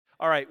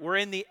All right, we're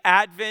in the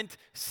Advent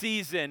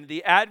season.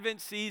 The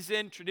Advent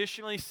season,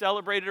 traditionally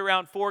celebrated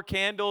around 4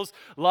 candles: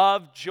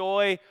 love,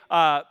 joy,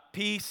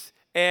 peace,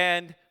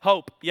 and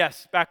hope.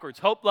 Yes, backwards.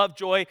 Hope, love,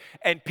 joy,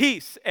 and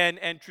peace. And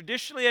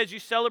traditionally, as you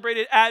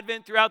celebrated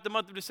Advent throughout the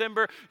month of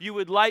December, you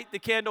would light the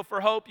candle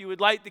for hope. You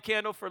would light the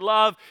candle for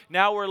love.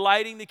 Now we're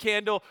lighting the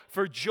candle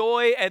for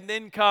joy, and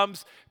then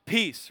comes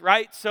peace,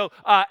 right? So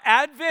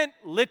Advent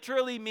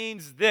literally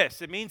means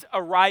this. It means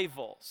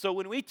arrival. So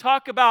when we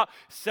talk about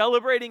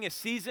celebrating a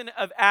season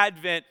of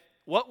Advent,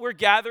 what we're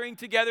gathering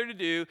together to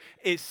do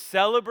is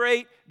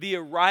celebrate the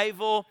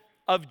arrival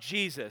of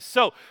Jesus.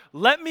 So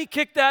let me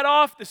kick that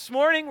off. This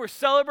morning we're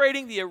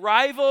celebrating the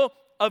arrival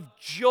of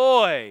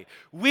joy.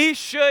 We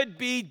should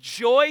be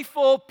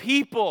joyful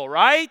people,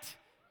 right?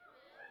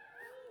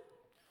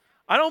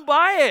 I don't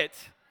buy it.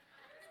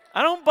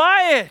 I don't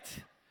buy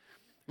it.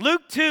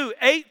 Luke 2,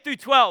 8 through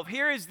 12.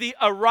 Here is the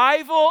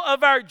arrival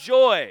of our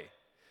joy. It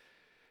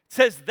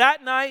says,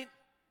 that night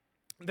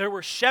there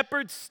were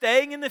shepherds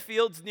staying in the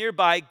fields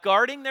nearby,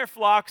 guarding their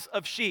flocks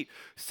of sheep.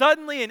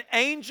 Suddenly an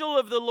angel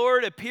of the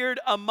Lord appeared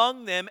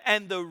among them,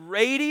 and the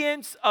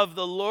radiance of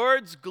the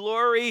Lord's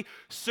glory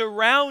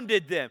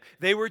surrounded them.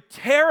 They were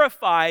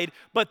terrified,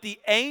 but the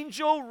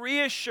angel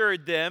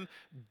reassured them.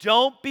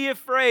 Don't be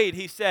afraid,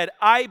 he said.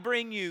 I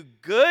bring you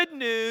good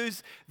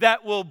news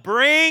that will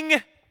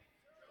bring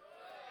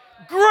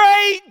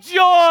great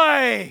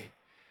joy.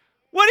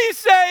 What are you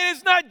saying?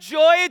 It's not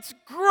joy, it's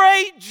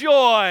great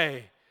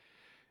joy.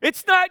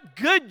 It's not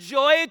good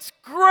joy, it's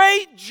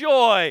great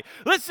joy.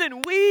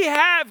 Listen, we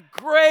have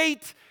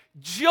great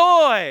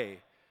joy.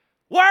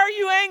 Why are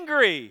you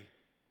angry?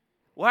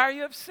 Why are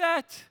you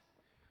upset?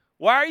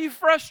 Why are you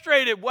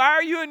frustrated? Why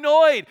are you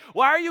annoyed?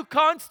 Why are you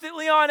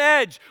constantly on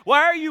edge?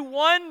 Why are you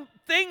one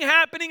thing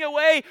happening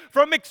away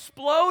from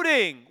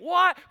exploding?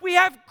 Why? We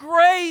have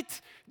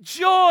great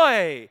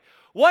joy.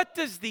 What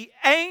does the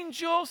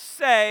angel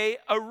say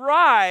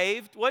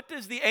arrived? What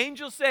does the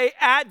angel say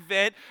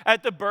Advent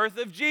at the birth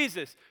of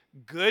Jesus?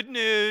 Good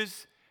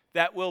news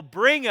that will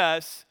bring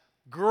us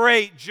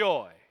great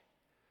joy.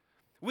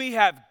 We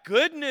have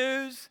good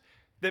news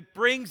that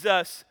brings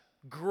us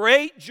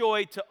great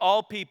joy to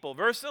all people.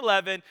 Verse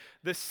 11,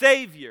 the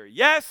Savior,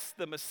 yes,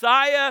 the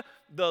Messiah,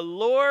 the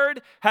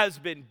Lord, has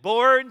been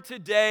born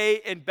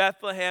today in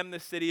Bethlehem, the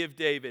city of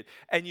David.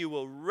 And you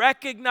will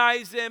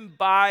recognize him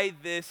by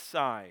this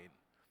sign.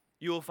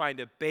 You will find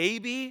a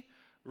baby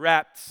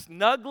wrapped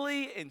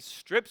snugly in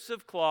strips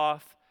of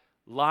cloth,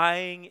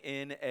 lying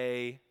in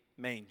a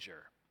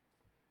manger.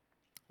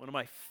 One of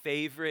my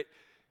favorite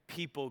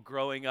people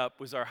growing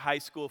up was our high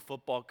school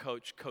football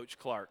coach, Coach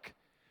Clark.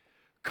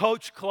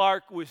 Coach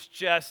Clark was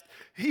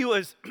he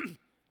was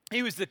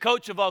the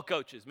coach of all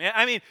coaches, man.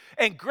 I mean,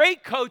 and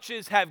great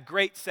coaches have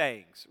great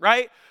sayings,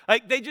 right?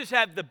 Like they just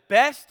have the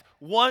best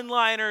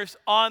one-liners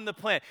on the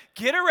planet.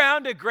 Get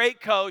around a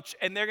great coach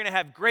and they're going to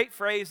have great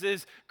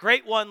phrases,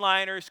 great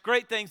one-liners,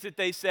 great things that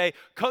they say.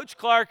 Coach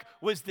Clark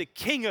was the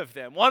king of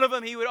them. One of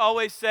them he would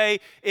always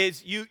say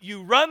is,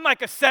 you run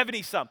like a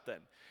 70-something.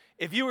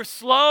 If you were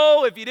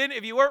slow, if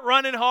you weren't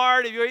running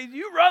hard, if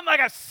you run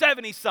like a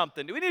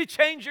 70-something. Do we need to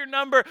change your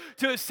number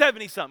to a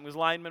 70-something? Because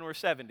linemen were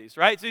 70s,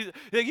 right? So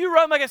you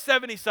run like a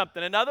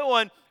 70-something. Another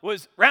one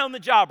was round the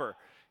jobber.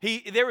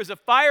 There was a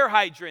fire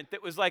hydrant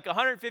that was like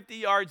 150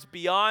 yards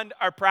beyond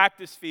our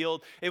practice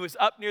field. It was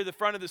up near the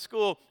front of the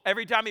school.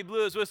 Every time he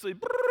blew his whistle,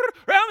 he'd,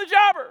 round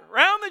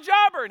the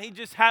jobber. And he'd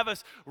just have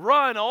us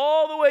run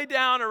all the way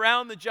down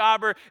around the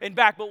jobber and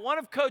back. But one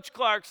of Coach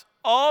Clark's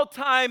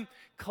all-time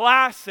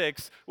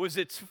classics was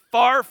It's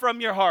Far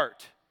From Your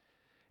Heart.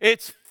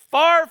 It's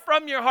far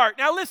from your heart.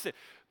 Now listen,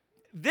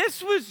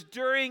 this was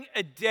during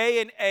a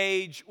day and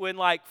age when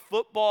like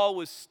football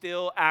was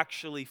still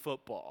actually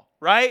football,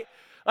 right?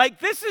 Like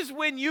this is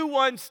when you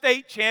won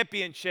state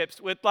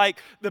championships with like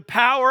the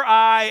power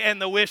eye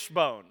and the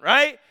wishbone,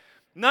 right?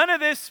 None of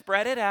this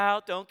spread it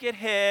out, don't get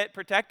hit,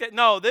 protect it.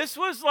 No, this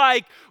was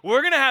like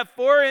we're going to have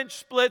 4-inch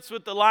splits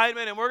with the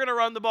linemen and we're going to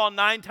run the ball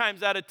 9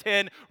 times out of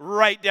 10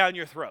 right down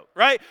your throat,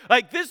 right?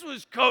 Like this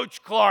was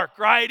Coach Clark,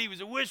 right? He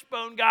was a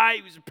wishbone guy,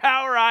 he was a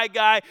power eye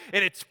guy,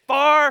 and it's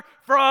far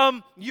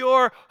from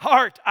your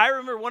heart. I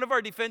remember one of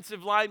our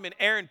defensive linemen,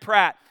 Aaron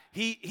Pratt,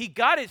 he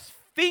got his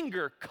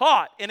finger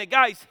caught in a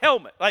guy's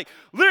helmet. Like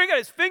literally got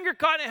his finger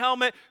caught in a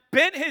helmet,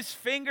 bent his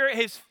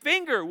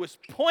finger was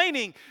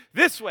pointing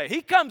this way.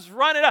 He comes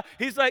running up.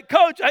 He's like,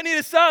 Coach, I need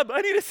a sub.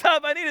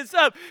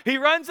 He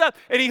runs up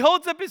and he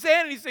holds up his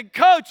hand and he said,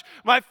 Coach,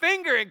 my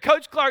finger. And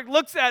Coach Clark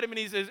looks at him and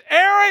he says,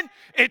 Aaron,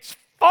 it's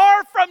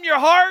far from your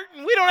heart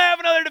and we don't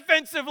have another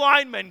defensive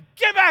lineman.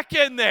 Get back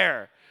in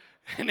there.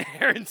 And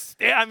Aaron,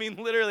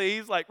 literally,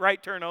 he's like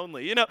right turn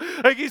only, you know,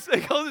 like he holds his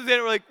hand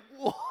and we're like,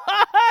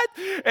 what?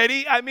 And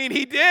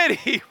he did.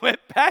 He went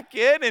back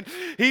in and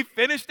he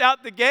finished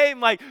out the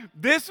game. Like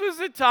this was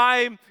a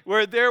time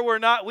where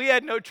we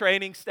had no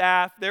training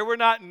staff. There were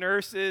not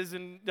nurses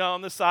and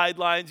on the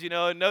sidelines,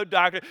 and no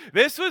doctor.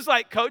 This was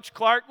like Coach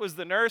Clark was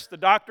the nurse, the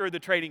doctor, the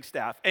training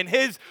staff. And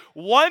his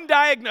one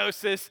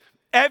diagnosis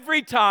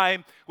every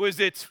time was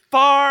it's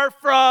far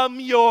from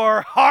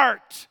your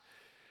heart.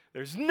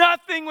 There's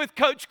nothing with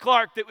Coach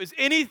Clark that was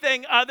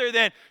anything other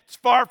than it's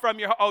far from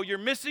your heart. Oh, you're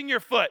missing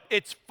your foot.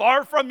 It's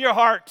far from your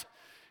heart.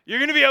 You're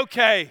going to be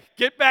okay.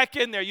 Get back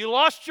in there. You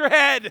lost your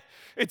head.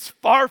 It's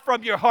far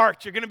from your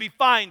heart. You're going to be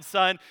fine,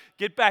 son.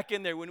 Get back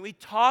in there. When we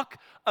talk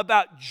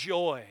about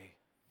joy,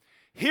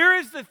 here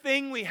is the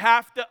thing we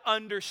have to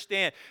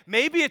understand.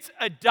 Maybe it's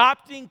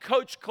adopting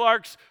Coach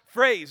Clark's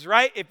phrase,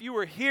 right? If you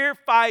were here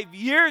 5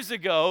 years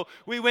ago,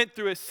 we went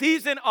through a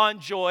season on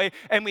joy,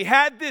 and we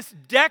had this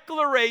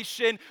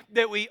declaration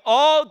that we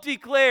all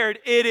declared,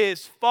 it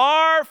is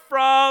far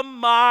from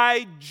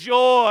my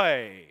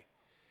joy.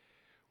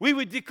 We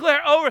would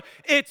declare over,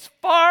 it's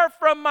far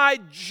from my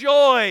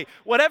joy.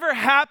 Whatever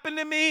happened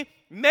to me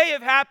may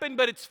have happened,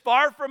 but it's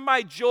far from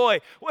my joy.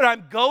 What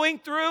I'm going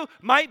through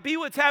might be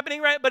what's happening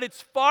right, but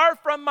it's far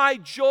from my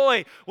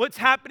joy. What's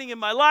happening in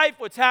my life,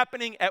 what's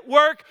happening at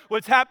work,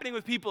 what's happening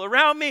with people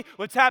around me,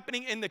 what's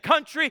happening in the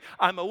country,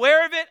 I'm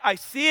aware of it, I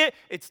see it.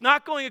 It's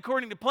not going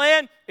according to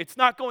plan. It's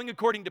not going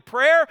according to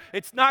prayer.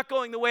 It's not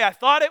going the way I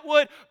thought it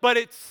would, but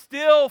it's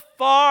still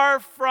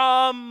far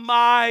from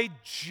my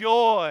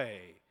joy.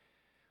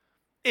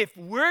 If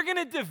we're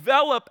going to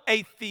develop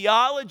a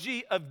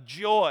theology of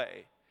joy,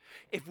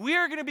 if we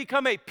are going to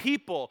become a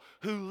people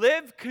who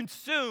live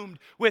consumed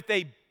with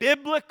a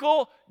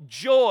biblical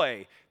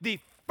joy, the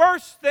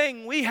first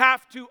thing we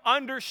have to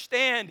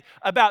understand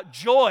about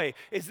joy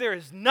is there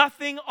is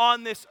nothing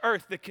on this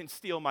earth that can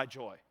steal my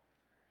joy.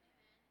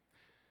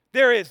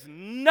 There is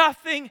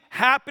nothing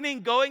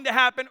happening, going to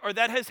happen, or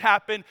that has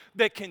happened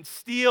that can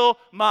steal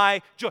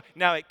my joy.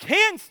 Now, it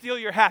can steal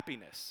your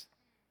happiness.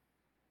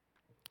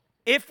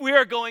 If we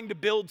are going to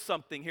build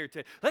something here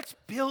today, let's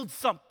build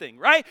something,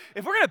 right?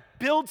 If we're going to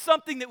build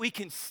something that we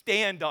can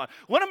stand on.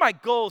 One of my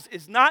goals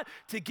is not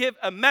to give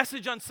a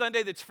message on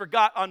Sunday that's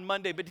forgot on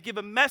Monday, but to give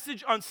a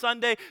message on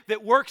Sunday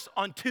that works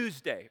on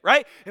Tuesday,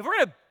 right? If we're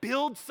going to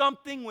build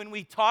something when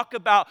we talk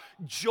about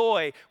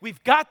joy,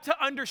 we've got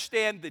to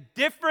understand the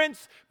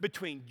difference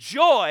between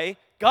joy,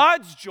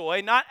 God's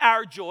joy, not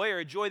our joy or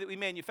a joy that we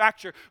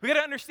manufacture. We've got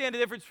to understand the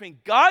difference between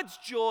God's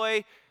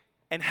joy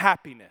and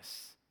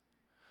happiness.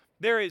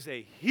 There is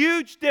a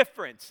huge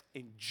difference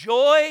in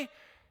joy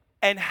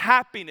and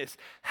happiness.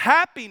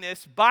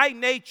 Happiness, by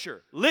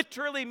nature,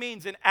 literally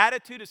means an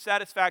attitude of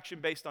satisfaction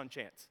based on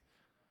chance.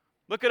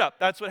 Look it up.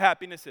 That's what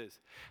happiness is.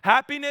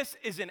 Happiness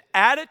is an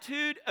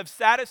attitude of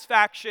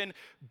satisfaction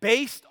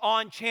based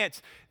on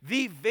chance.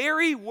 The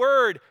very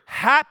word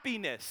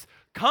happiness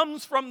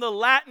comes from the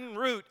Latin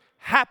root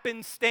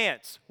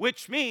happenstance,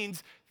 which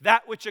means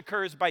that which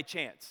occurs by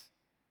chance.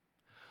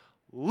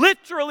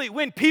 Literally,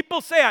 when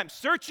people say, I'm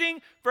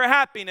searching for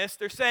happiness,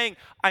 they're saying,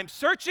 I'm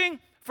searching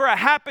for a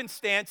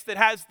happenstance that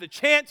has the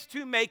chance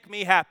to make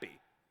me happy.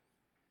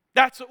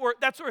 That's what we're,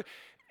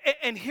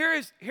 and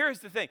here's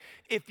the thing.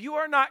 If you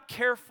are not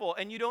careful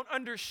and you don't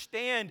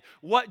understand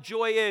what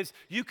joy is,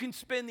 you can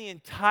spend the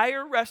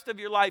entire rest of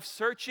your life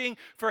searching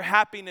for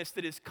happiness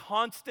that is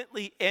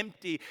constantly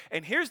empty.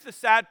 And here's the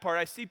sad part.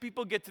 I see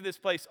people get to this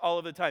place all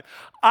of the time.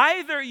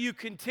 Either you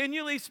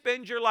continually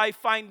spend your life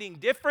finding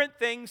different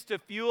things to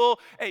fuel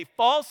a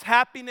false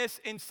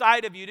happiness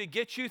inside of you to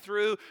get you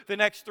through the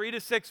next 3 to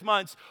 6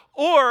 months,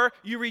 or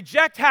you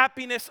reject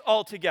happiness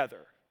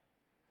altogether.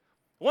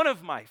 One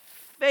of my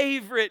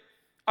favorite,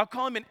 I'll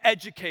call him an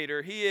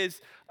educator. He's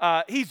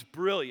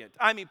brilliant.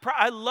 I mean,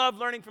 I love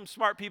learning from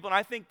smart people, and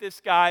I think this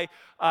guy,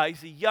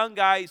 he's a young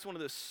guy. He's one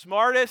of the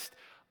smartest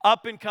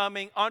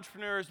up-and-coming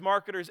entrepreneurs,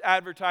 marketers,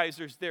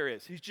 advertisers there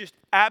is. He's just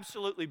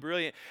absolutely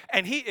brilliant.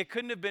 And it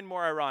couldn't have been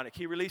more ironic.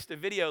 He released a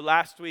video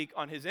last week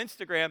on his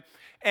Instagram,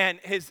 and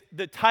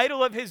the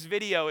title of his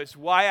video is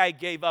Why I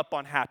Gave Up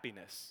on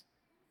Happiness.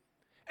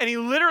 And he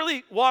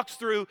literally walks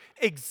through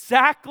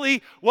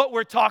exactly what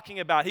we're talking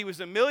about. He was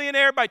a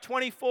millionaire by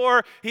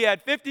 24. He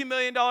had $50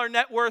 million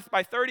net worth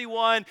by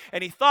 31.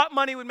 And he thought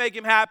money would make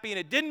him happy, and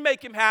it didn't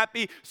make him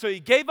happy. So he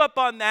gave up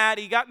on that.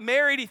 He got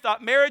married. He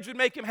thought marriage would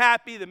make him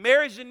happy. The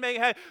marriage didn't make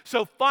him happy.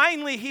 So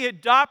finally, he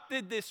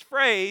adopted this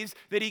phrase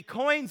that he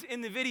coins in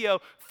the video,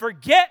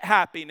 forget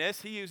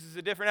happiness. He uses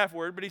a different F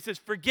word, but he says,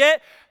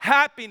 forget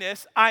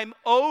happiness. I'm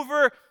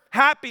over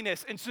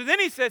happiness. And so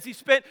then he says he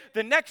spent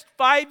the next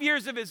 5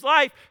 years of his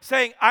life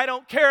saying, I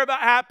don't care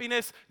about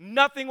happiness.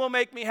 Nothing will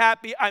make me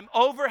happy. I'm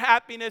over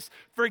happiness.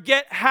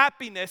 Forget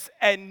happiness.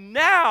 And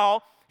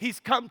now he's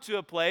come to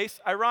a place,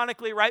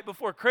 ironically, right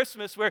before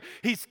Christmas, where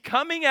he's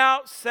coming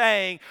out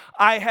saying,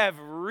 I have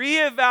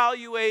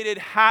reevaluated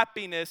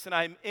happiness and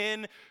I'm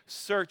in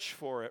search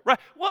for it. Right?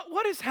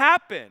 What has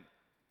happened?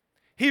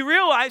 He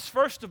realized,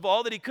 first of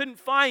all, that he couldn't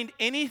find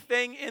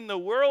anything in the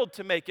world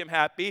to make him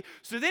happy.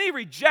 So then he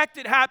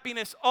rejected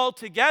happiness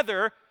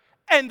altogether,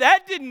 and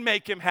that didn't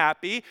make him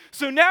happy.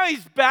 So now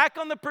he's back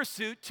on the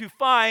pursuit to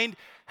find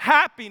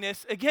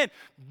happiness again.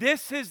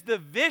 This is the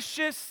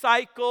vicious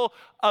cycle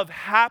of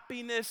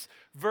happiness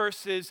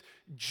versus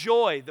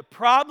joy. The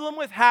problem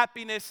with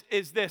happiness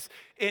is this.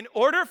 In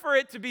order for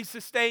it to be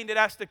sustained, it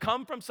has to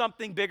come from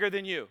something bigger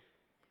than you,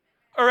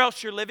 or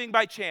else you're living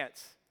by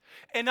chance.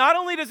 And not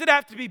only does it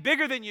have to be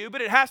bigger than you,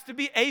 but it has to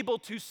be able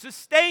to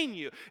sustain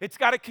you. It's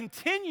got to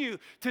continue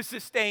to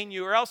sustain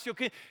you, or else you'll...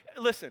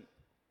 Listen,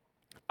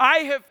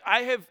 I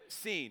have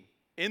seen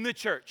in the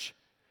church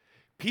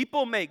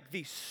people make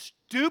the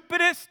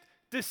stupidest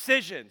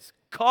decisions.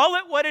 Call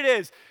it what it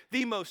is.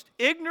 The most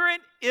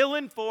ignorant,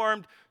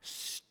 ill-informed,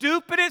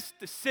 stupidest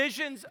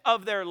decisions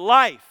of their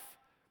life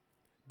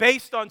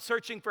based on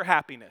searching for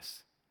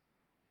happiness.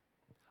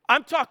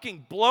 I'm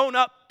talking blown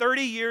up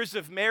 30 years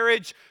of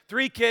marriage,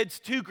 3 kids,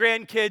 2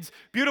 grandkids,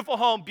 beautiful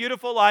home,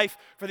 beautiful life,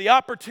 for the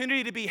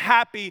opportunity to be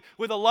happy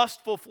with a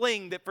lustful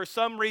fling that for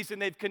some reason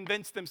they've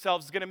convinced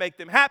themselves is going to make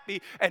them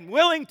happy, and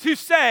willing to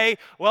say,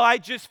 well, I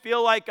just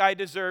feel like I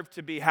deserve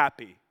to be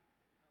happy.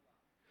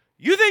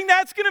 You think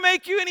that's going to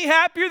make you any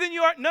happier than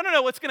you are? No.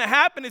 What's going to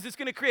happen is it's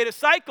going to create a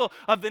cycle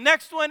of the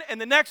next one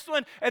and the next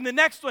one and the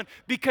next one,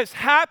 because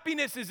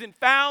happiness isn't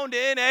found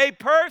in a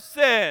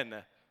person.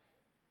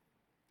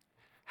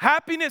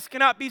 Happiness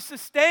cannot be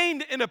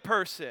sustained in a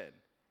person.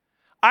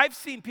 I've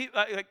seen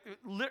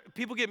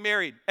people get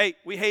married. Hey,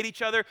 we hate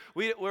each other.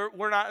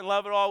 We're not in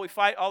love at all. We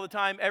fight all the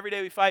time. Every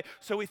day we fight.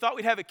 So we thought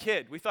we'd have a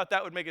kid. We thought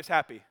that would make us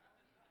happy.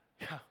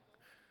 Yeah.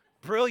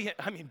 Brilliant,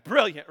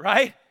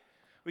 right?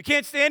 We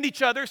can't stand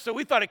each other, so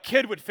we thought a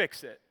kid would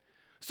fix it.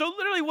 So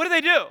literally, what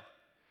do?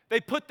 They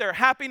put their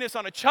happiness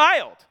on a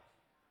child.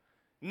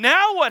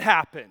 Now what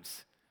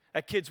happens?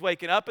 That kid's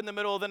waking up in the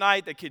middle of the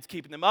night. That kid's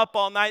keeping them up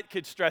all night. The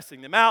kid's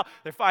stressing them out.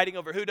 They're fighting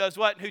over who does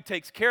what and who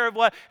takes care of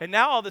what. And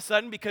now all of a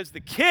sudden, because the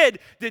kid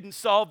didn't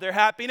solve their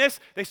happiness,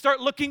 they start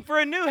looking for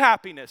a new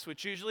happiness,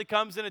 which usually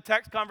comes in a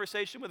text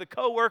conversation with a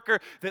coworker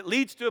that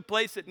leads to a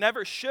place it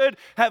never should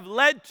have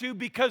led to,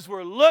 because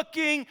we're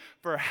looking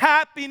for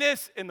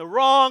happiness in the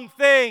wrong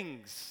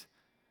things.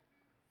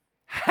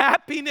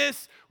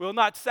 Happiness will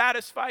not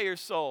satisfy your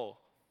soul.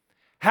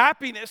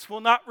 Happiness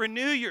will not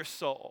renew your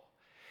soul.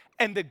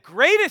 And the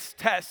greatest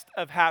test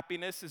of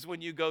happiness is when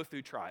you go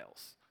through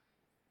trials,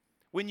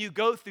 when you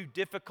go through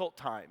difficult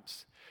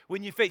times,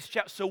 when you face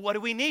challenges. So what do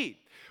we need?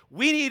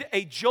 We need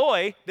a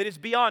joy that is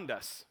beyond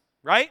us,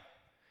 right?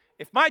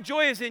 If my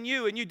joy is in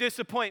you and you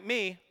disappoint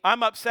me,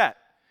 I'm upset.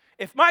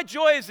 If my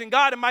joy is in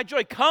God and my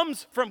joy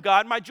comes from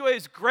God, my joy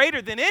is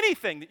greater than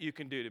anything that you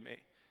can do to me.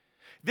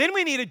 Then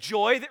we need a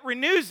joy that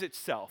renews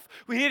itself.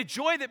 We need a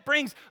joy that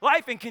brings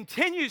life and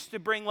continues to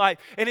bring life.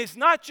 And it's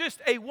not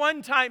just a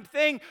one-time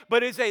thing,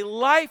 but is a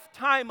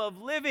lifetime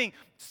of living,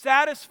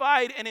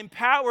 satisfied and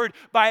empowered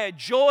by a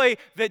joy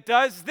that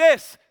does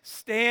this: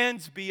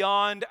 stands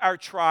beyond our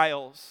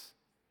trials,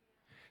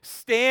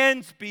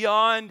 stands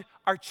beyond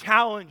our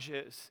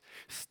challenges,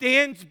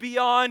 stands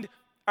beyond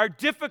our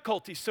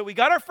difficulties. So we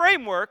got our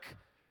framework.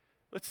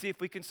 Let's see if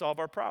we can solve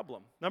our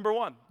problem. Number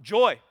 1,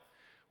 joy.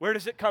 Where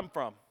does it come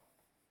from?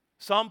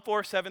 Psalm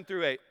 4, 7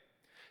 through 8.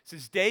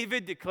 This is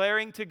David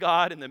declaring to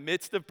God in the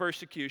midst of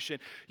persecution,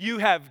 "You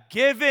have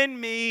given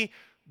me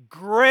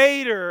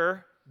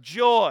greater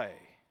joy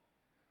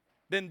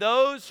than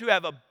those who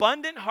have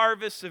abundant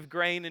harvests of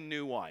grain and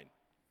new wine.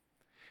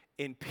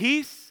 In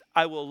peace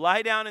I will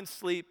lie down and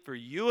sleep, for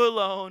you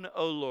alone,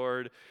 O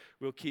Lord,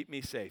 will keep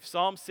me safe."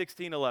 Psalm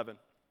 16, 11.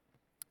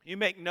 "You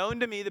make known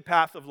to me the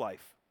path of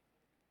life.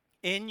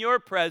 In your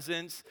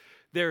presence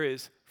there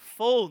is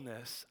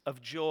fullness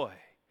of joy.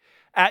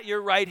 At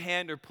your right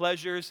hand are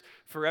pleasures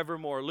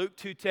forevermore." Luke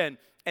 2:10.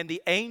 "And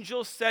the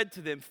angel said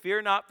to them,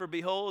 Fear not, for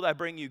behold, I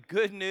bring you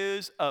good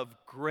news of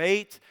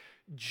great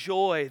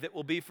joy that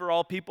will be for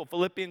all people."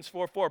 Philippians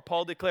 4:4.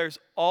 Paul declares,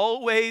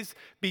 "Always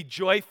be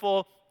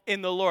joyful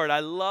in the Lord." I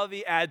love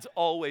he adds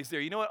always there.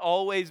 You know what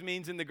always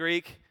means in the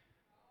Greek?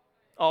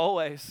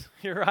 Always.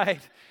 You're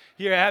right.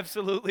 You're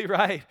absolutely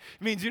right.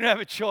 It means you don't have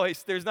a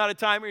choice. There's not a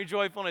time where you're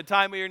joyful and a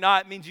time where you're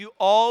not. It means you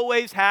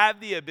always have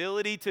the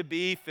ability to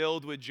be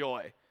filled with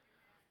joy.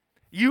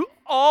 You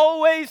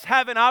always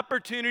have an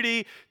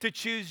opportunity to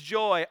choose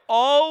joy.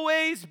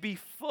 Always be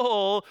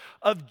full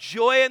of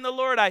joy in the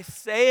Lord. I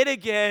say it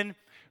again,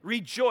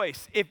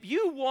 rejoice. If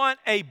you want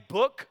a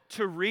book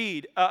to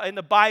read in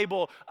the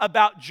Bible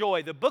about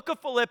joy, the book of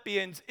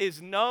Philippians is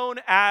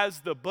known as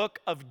the book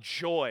of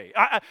joy.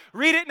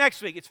 Read it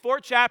next week. It's 4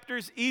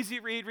 chapters, easy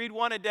read. Read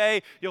 1 a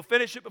day. You'll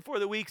finish it before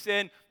the week's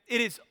end. It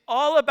is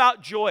all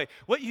about joy.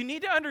 What you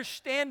need to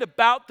understand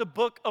about the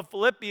book of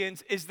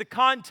Philippians is the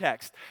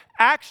context.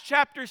 Acts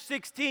chapter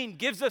 16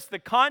 gives us the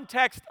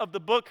context of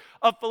the book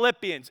of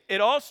Philippians. It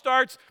all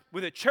starts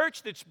with a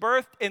church that's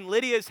birthed in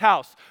Lydia's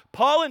house.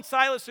 Paul and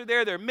Silas are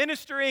there. They're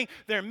ministering.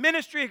 Their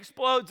ministry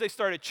explodes. They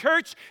start a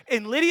church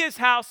in Lydia's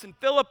house in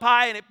Philippi,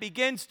 and it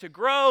begins to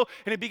grow,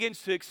 and it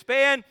begins to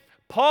expand.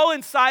 Paul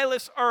and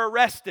Silas are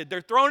arrested.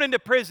 They're thrown into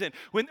prison.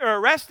 When they're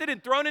arrested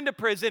and thrown into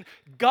prison,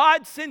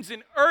 God sends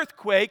an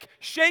earthquake,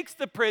 shakes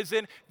the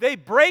prison. They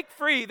break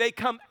free. They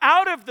come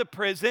out of the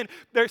prison.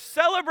 They're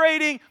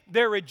celebrating.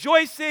 They're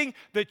rejoicing.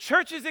 The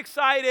church is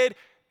excited,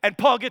 and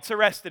Paul gets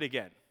arrested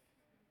again.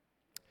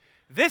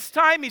 This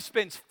time he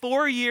spends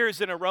 4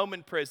 years in a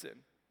Roman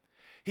prison.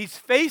 He's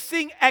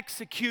facing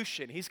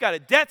execution. He's got a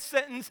death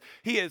sentence.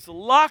 He is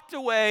locked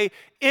away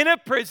in a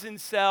prison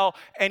cell,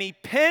 and he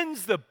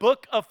pens the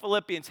book of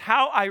Philippians.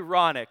 How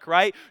ironic,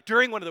 right?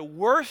 During one of the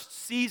worst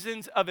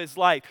seasons of his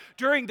life,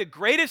 during the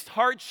greatest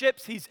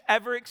hardships he's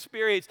ever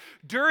experienced,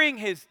 during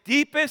his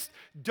deepest,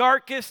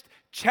 darkest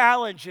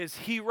challenges,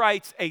 he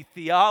writes a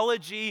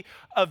theology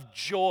of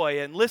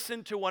joy. And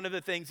listen to one of the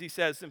things he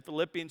says in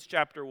Philippians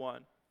chapter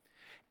 1.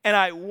 And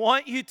I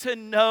want you to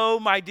know,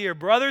 my dear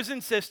brothers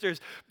and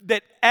sisters,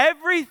 that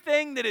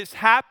everything that has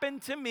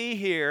happened to me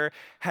here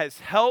has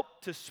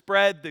helped to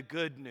spread the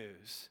good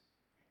news.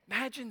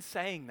 Imagine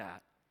saying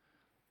that.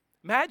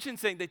 Imagine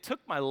saying they took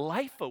my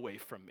life away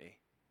from me.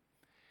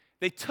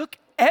 They took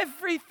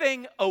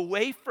everything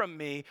away from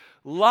me,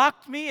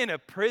 locked me in a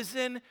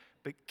prison,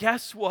 but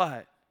guess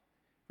what?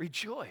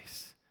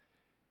 Rejoice.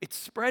 It's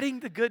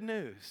spreading the good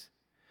news.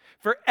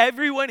 For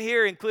everyone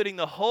here, including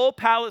the whole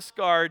palace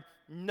guard,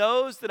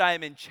 knows that I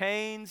am in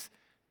chains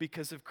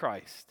because of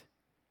Christ.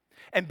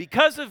 And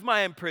because of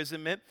my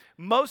imprisonment,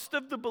 most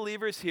of the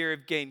believers here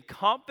have gained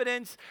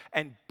confidence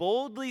and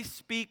boldly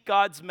speak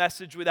God's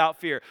message without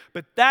fear.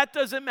 But that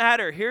doesn't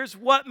matter. Here's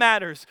what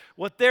matters.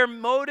 Whether their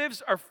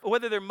motives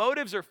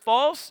are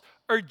false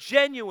or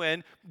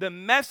genuine, the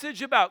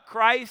message about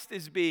Christ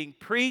is being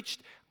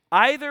preached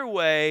either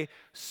way,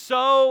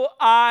 so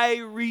I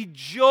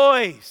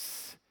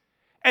rejoice.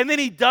 And then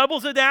he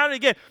doubles it down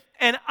again.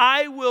 And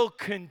I will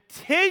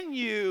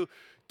continue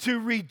to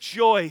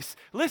rejoice.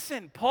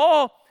 Listen,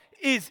 Paul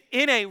is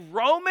in a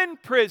Roman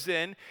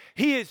prison.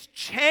 He is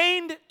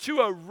chained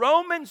to a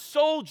Roman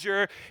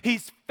soldier.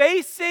 He's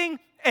facing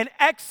an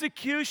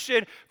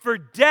execution for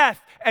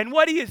death. And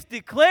what he is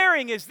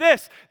declaring is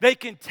this: they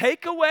can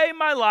take away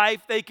my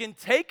life. They can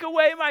take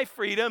away my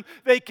freedom.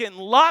 They can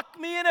lock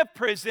me in a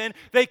prison.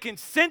 They can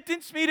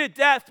sentence me to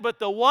death. But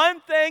the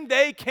one thing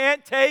they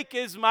can't take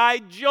is my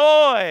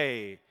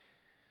joy.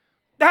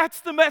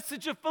 That's the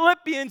message of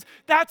Philippians.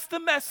 That's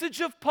the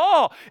message of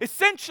Paul.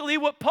 Essentially,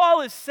 what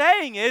Paul is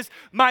saying is,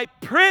 my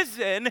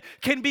prison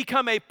can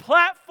become a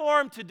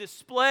platform to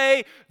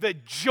display the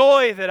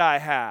joy that I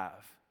have.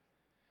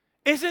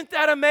 Isn't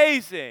that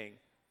amazing?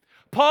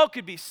 Paul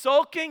could be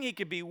sulking, he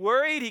could be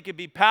worried, he could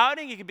be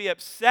pouting, he could be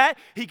upset,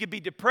 he could be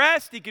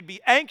depressed, he could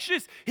be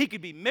anxious, he could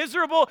be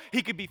miserable,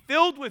 he could be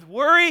filled with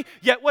worry.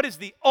 Yet what is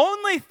the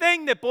only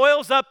thing that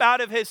boils up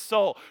out of his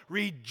soul?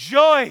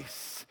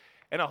 Rejoice.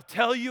 And I'll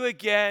tell you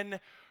again,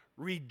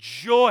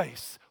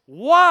 rejoice.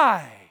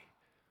 Why?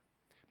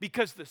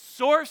 Because the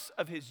source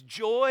of his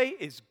joy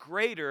is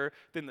greater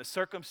than the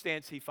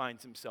circumstance he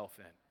finds himself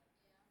in.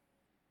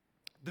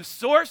 The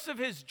source of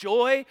his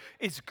joy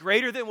is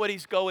greater than what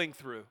he's going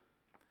through.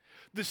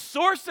 The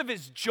source of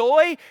his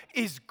joy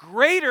is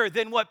greater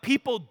than what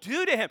people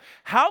do to him.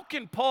 How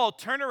can Paul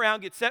turn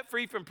around, get set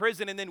free from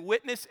prison, and then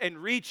witness and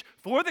reach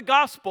for the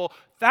gospel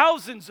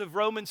thousands of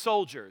Roman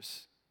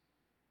soldiers?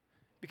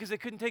 Because they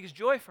couldn't take his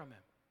joy from him.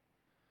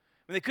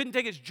 When they couldn't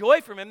take his joy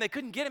from him, they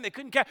couldn't get him, they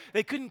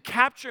couldn't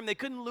capture him, they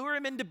couldn't lure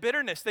him into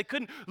bitterness, they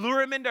couldn't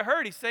lure him into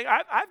hurt. He's saying,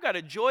 I've got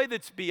a joy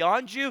that's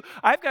beyond you.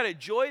 I've got a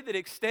joy that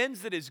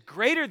extends, that is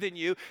greater than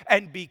you.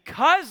 And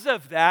because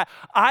of that,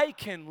 I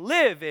can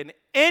live in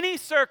any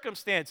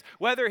circumstance.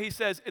 Whether, he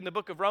says in the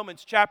book of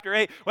Romans chapter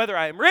 8, whether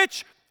I am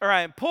rich or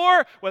I am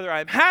poor, whether I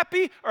am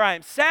happy or I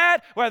am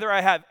sad, whether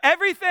I have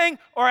everything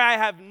or I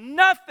have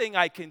nothing,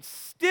 I can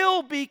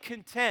still be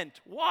content.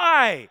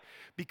 Why?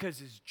 Because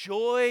his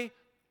joy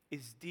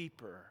is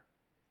deeper.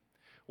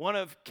 One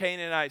of Kane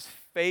and I's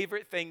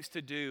favorite things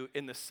to do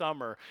in the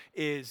summer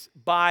is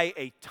buy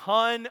a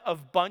ton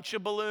of bunch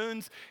of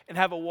balloons and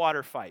have a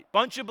water fight.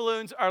 Bunch of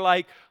balloons are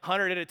like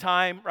 100 at a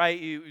time, right?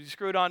 You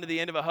screw it onto the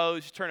end of a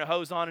hose, you turn a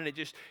hose on, and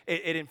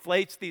it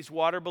inflates these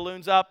water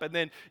balloons up, and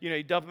then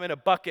you dump them in a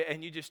bucket,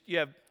 and you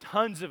have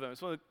tons of them.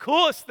 It's one of the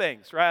coolest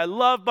things, right? I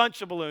love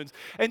bunch of balloons.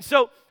 And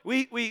so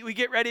we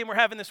get ready, and we're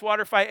having this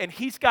water fight, and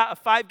he's got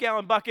a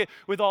 5-gallon bucket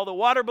with all the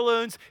water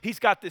balloons. He's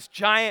got this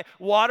giant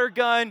water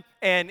gun,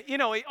 and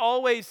he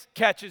always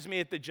catches me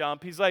at the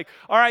jump. He's like,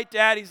 all right,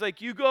 Dad. He's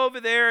like, you go over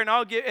there and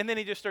and then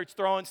he just starts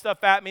throwing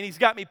stuff at me, and he's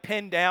got me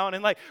pinned down.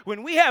 And like,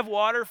 when we have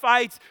water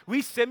fights,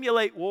 we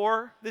simulate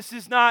war. This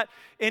is not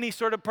any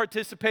sort of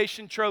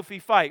participation trophy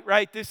fight,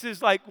 right? This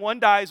is like one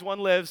dies, one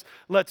lives,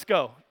 let's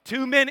go.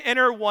 2 men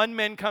enter, 1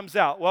 man comes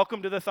out.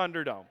 Welcome to the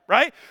Thunderdome,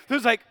 right? So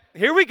it's like,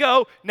 here we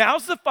go.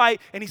 Now's the fight.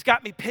 And he's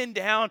got me pinned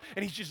down,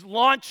 and he's just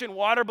launching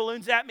water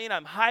balloons at me, and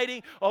I'm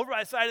hiding over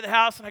by the side of the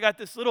house, and I got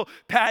this little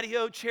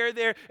patio chair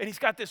there, and he's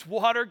got this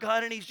water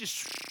gun, and he's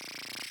just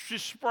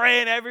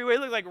spraying everywhere. He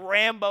looks like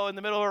Rambo in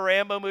the middle of a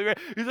Rambo movie.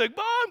 He's like,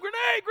 bomb,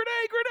 grenade,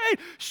 grenade, grenade.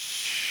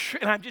 Shh.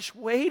 And I'm just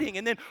waiting.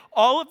 And then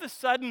all of a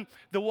sudden,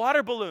 the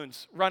water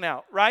balloons run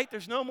out, right?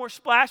 There's no more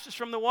splashes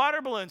from the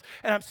water balloons.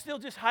 And I'm still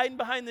just hiding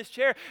behind this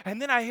chair. And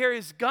then I hear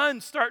his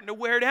gun starting to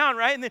wear down,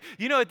 right? And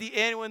then, at the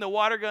end, when the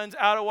water gun's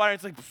out of water,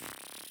 it's like,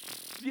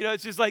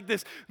 it's just like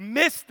this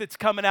mist that's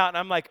coming out. And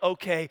I'm like,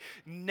 okay,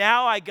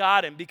 now I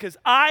got him, because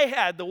I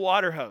had the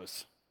water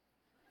hose.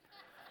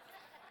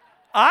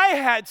 I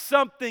had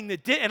something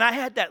that did, and I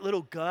had that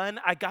little gun.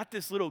 I got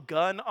this little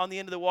gun on the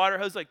end of the water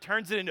hose, like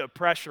turns it into a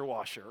pressure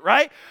washer,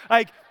 right?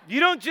 Like you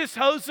don't just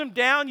hose them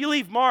down, you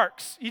leave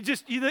marks. You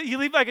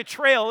leave like a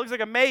trail. It looks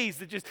like a maze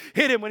that just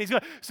hit him when he's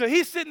going. So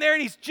he's sitting there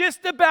and he's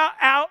just about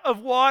out of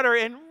water,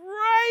 and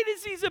right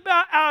as he's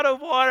about out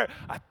of water,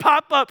 I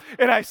pop up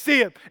and I see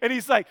him, and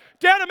he's like,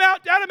 down him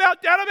out, down him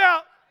out, down him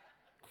out.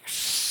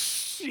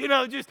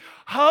 Just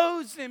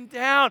hose him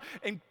down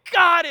and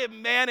got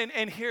him, man.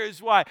 And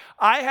here's why.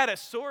 I had a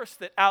source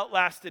that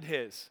outlasted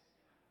his.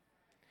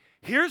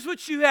 Here's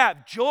what you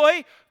have: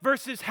 joy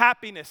versus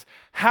happiness.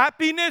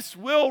 Happiness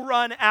will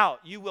run out.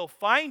 You will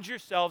find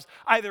yourselves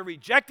either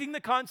rejecting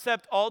the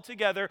concept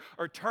altogether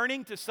or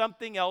turning to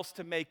something else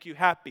to make you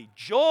happy.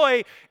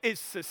 Joy is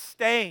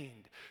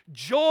sustained.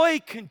 Joy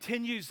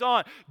continues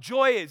on.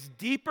 Joy is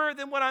deeper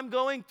than what I'm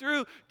going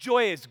through.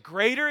 Joy is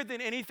greater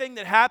than anything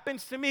that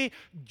happens to me.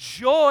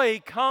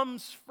 Joy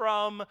comes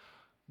from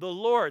the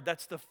Lord.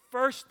 That's the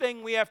first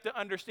thing we have to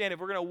understand. If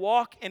we're going to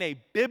walk in a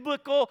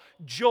biblical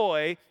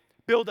joy,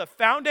 build a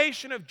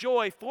foundation of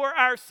joy for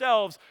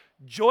ourselves,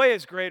 joy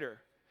is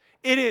greater.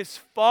 It is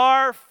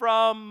far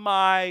from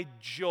my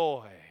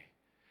joy,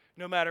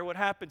 no matter what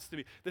happens to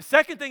me. The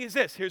second thing is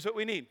this. Here's what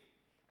we need.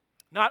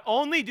 Not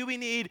only do we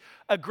need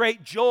a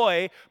great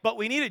joy, but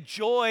we need a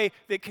joy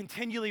that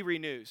continually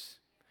renews.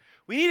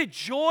 We need a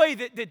joy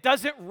that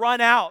doesn't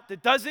run out,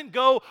 that doesn't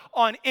go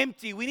on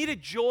empty. We need a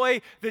joy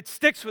that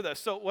sticks with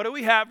us. So what do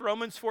we have?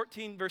 Romans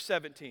 14, verse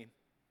 17.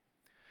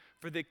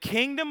 For the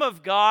kingdom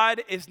of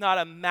God is not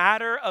a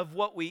matter of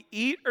what we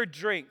eat or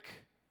drink,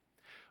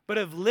 but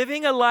of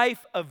living a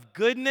life of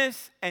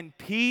goodness and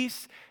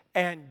peace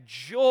and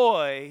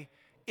joy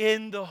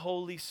in the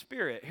Holy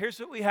Spirit. Here's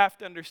what we have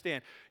to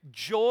understand.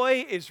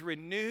 Joy is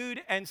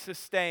renewed and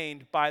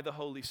sustained by the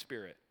Holy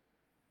Spirit.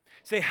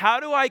 Say, how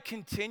do I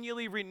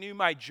continually renew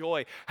my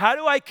joy? How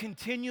do I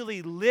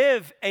continually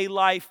live a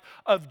life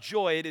of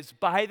joy? It is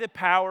by the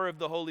power of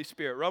the Holy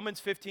Spirit. Romans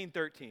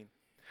 15:13.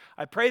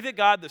 I pray that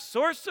God, the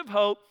source of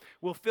hope,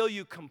 will fill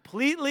you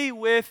completely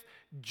with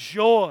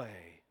joy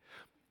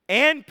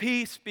and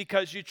peace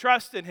because you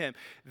trust in him.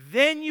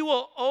 Then you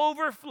will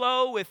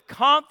overflow with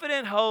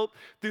confident hope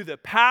through the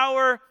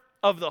power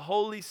of the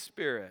Holy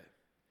Spirit.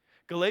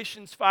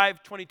 Galatians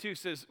 5:22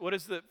 says, what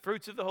is the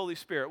fruits of the Holy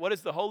Spirit? What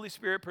does the Holy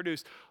Spirit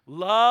produce?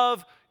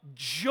 Love,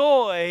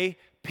 joy,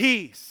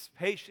 peace,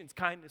 patience,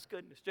 kindness,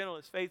 goodness,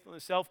 gentleness,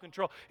 faithfulness,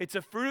 self-control. It's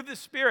a fruit of the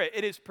Spirit.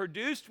 It is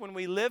produced when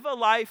we live a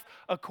life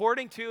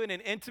according to and in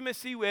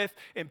intimacy with,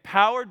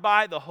 empowered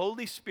by the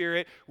Holy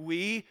Spirit.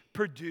 We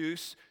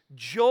produce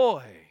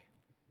joy.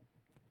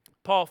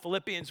 Paul,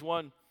 Philippians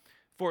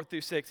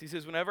 1:4-6, he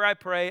says, whenever I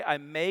pray, I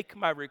make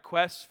my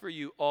requests for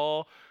you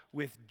all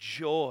with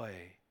joy.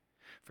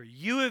 For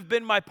you have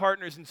been my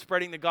partners in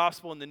spreading the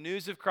gospel and the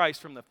news of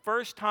Christ from the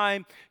first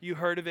time you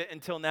heard of it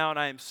until now. And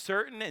I am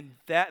certain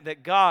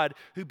that God,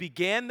 who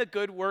began the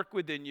good work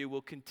within you,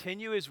 will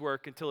continue his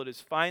work until it is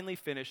finally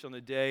finished on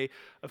the day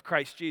of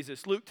Christ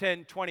Jesus. Luke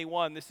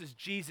 10:21, this is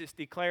Jesus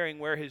declaring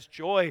where his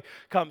joy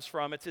comes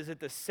from. It says,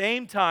 at the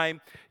same time,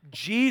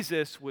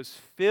 Jesus was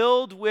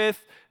filled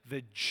with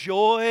the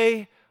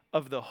joy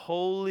of the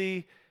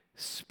Holy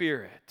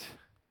Spirit.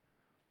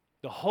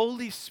 The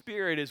Holy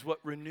Spirit is what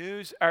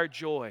renews our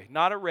joy.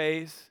 Not a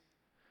raise,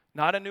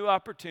 not a new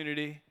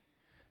opportunity,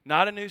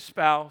 not a new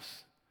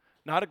spouse,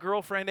 not a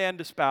girlfriend and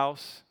a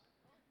spouse,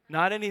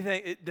 not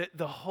anything.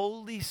 The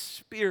Holy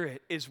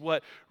Spirit is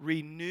what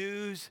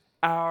renews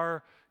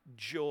our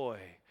joy.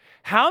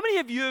 How many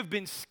of you have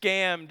been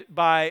scammed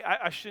by,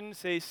 I shouldn't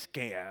say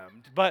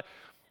scammed, but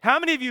how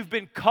many of you have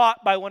been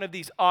caught by one of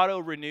these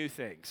auto-renew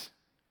things,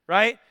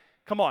 right?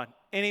 Come on,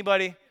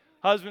 anybody?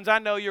 Husbands, I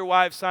know your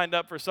wife signed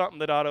up for something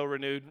that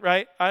auto-renewed,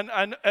 right?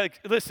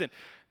 Listen,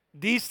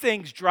 these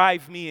things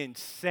drive me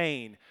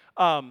insane.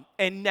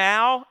 And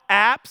now,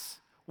 apps,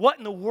 what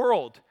in the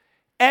world?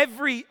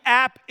 Every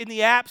app in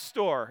the App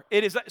Store.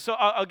 It is. So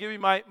I'll give you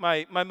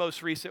my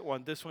most recent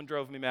one. This one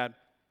drove me mad.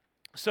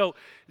 So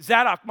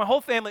Zadok, my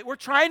whole family, we're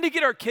trying to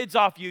get our kids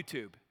off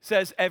YouTube,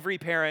 says every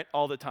parent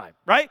all the time,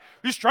 right?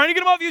 We're just trying to get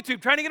them off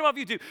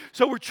YouTube,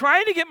 So we're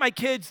trying to get my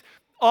kids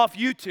off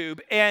YouTube,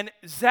 and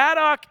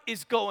Zadok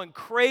is going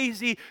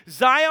crazy.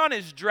 Zion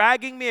is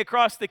dragging me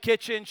across the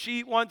kitchen.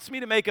 She wants me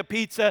to make a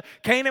pizza.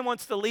 Canaan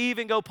wants to leave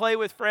and go play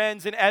with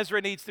friends, and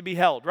Ezra needs to be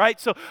held, right?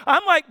 So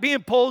I'm like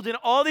being pulled in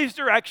all these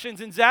directions,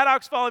 and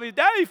Zadok's following me,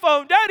 daddy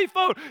phone, daddy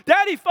phone,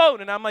 daddy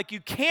phone. And I'm like, you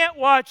can't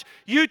watch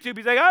YouTube.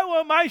 He's like, I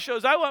want my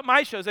shows.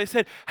 I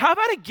said, how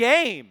about a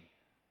game?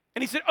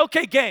 And he said,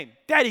 okay, game.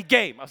 Daddy,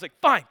 game. I was like,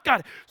 fine, got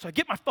it. So I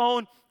get my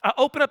phone, I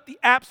open up the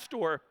App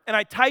Store, and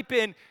I type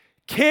in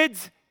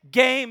Kids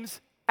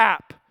Games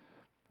App.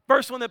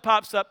 First one that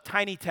pops up,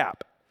 Tiny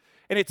Tap.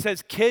 And it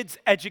says Kids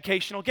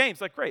Educational Games.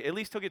 Like, great, at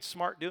least he'll get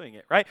smart doing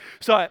it, right?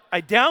 So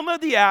I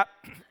download the app.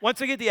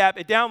 Once I get the app,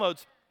 it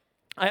downloads.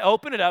 I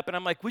open it up, and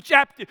I'm like, which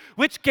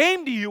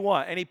game do you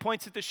want? And he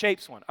points at the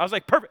Shapes one. I was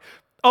like, perfect.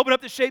 Open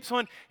up the Shapes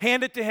one,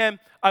 hand it to him.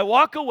 I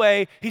walk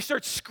away. He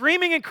starts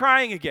screaming and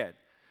crying again.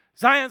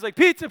 Zion's like,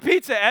 pizza,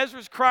 pizza.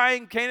 Ezra's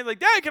crying. Canaan's like,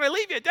 Dad, can I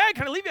leave you? Dad,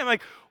 can I leave you? I'm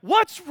like,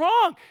 what's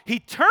wrong? He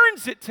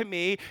turns it to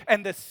me,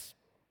 and the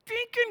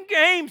stinking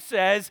game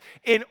says,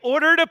 in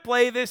order to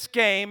play this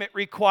game, it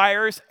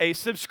requires a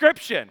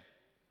subscription.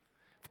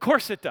 Of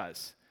course it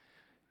does.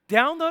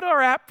 Download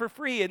our app for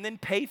free and then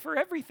pay for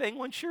everything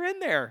once you're in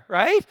there,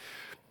 right?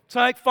 So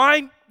I'm like,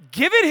 fine,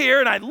 give it here.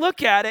 And I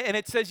look at it, and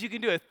it says you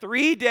can do a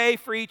 3-day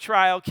free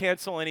trial,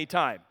 cancel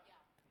anytime.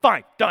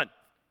 Fine, done.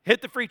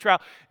 Hit the free trial.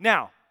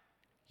 Now,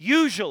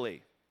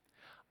 usually,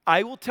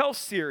 I will tell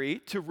Siri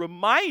to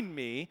remind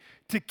me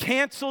to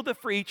cancel the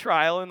free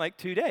trial in like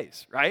 2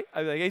 days, right?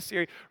 I'll be like, hey,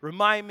 Siri,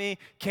 remind me,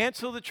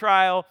 cancel the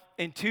trial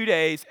in 2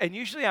 days. And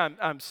usually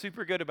I'm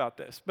super good about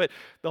this. But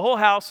the whole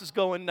house is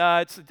going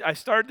nuts. I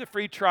started the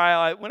free trial.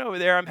 I went over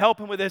there. I'm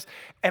helping with this.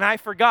 And I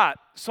forgot.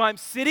 So I'm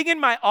sitting in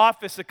my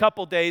office a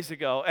couple days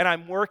ago, and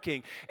I'm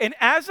working. And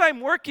as I'm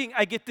working,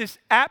 I get this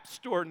App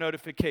Store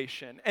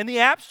notification. And the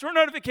App Store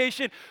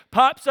notification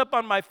pops up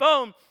on my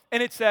phone,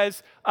 and it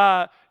says,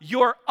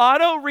 your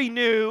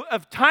auto-renew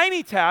of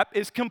TinyTap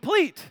is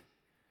complete.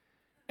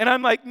 And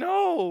I'm like,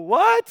 no,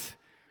 what?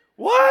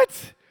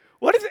 What?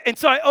 What is it? And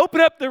so I open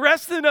up the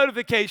rest of the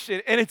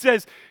notification, and it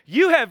says,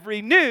 you have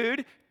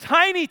renewed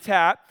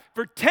TinyTap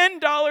for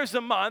 $10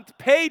 a month,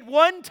 paid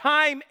one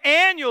time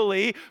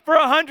annually for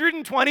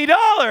 $120.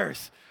 I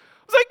was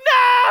like,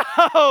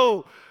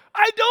 no!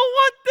 I don't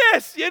want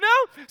this, you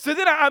know? So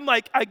then I'm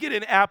like, I get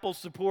in Apple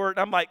support,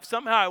 and I'm like,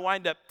 somehow I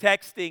wind up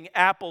texting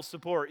Apple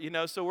support, you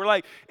know? So we're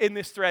like in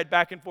this thread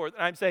back and forth,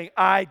 and I'm saying,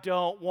 I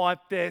don't want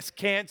this,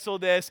 cancel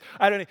this,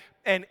 I don't need.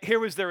 And here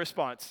was their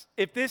response.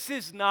 If this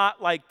is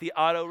not like the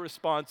auto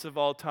response of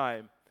all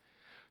time,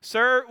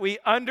 sir, we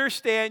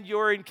understand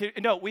your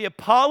we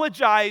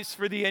apologize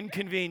for the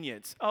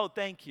inconvenience. Oh,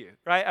 thank you,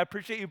 right? I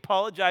appreciate you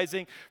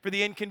apologizing for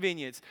the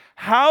inconvenience.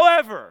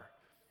 However,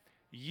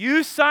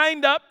 you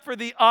signed up for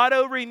the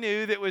auto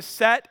renew that was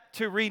set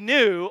to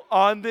renew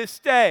on this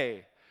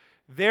day.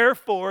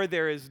 Therefore,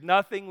 there is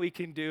nothing we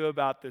can do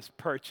about this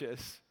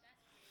purchase.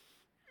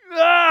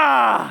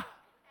 Right?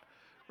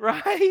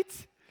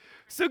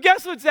 So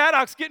guess what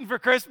Zadok's getting for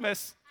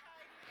Christmas?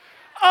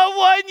 A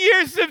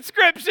 1-year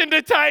subscription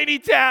to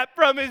TinyTap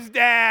from his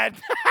dad.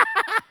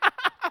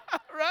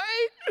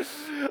 Right?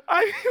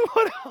 I mean,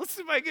 what else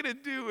am I going to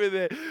do with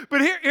it?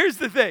 But here's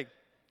the thing.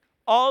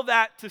 All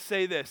that to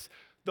say this.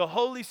 The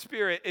Holy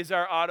Spirit is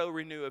our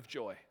auto-renew of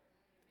joy.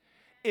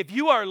 If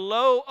you are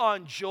low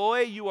on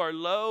joy, you are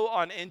low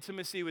on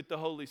intimacy with the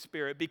Holy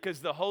Spirit,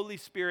 because the Holy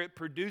Spirit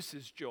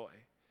produces joy.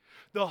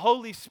 The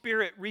Holy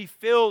Spirit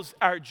refills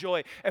our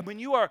joy. And when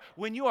you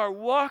are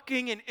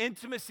walking in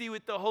intimacy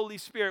with the Holy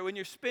Spirit, when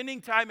you're spending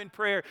time in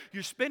prayer,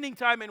 you're spending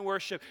time in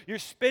worship, you're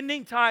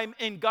spending time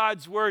in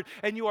God's Word,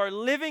 and you are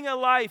living a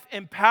life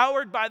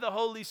empowered by the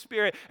Holy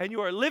Spirit, and you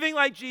are living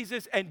like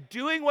Jesus and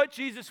doing what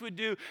Jesus would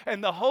do,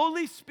 and the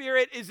Holy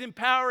Spirit is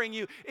empowering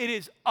you, it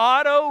is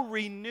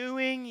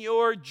auto-renewing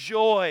your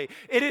joy.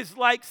 It is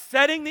like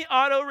setting the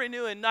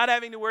auto-renew and not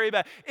having to worry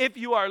about it. If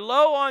you are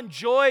low on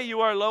joy,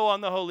 you are low on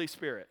the Holy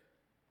Spirit.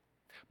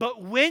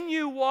 But when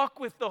you walk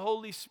with the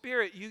Holy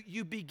Spirit,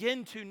 you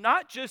begin to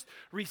not just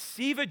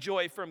receive a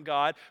joy from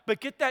God, but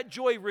get that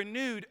joy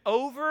renewed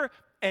over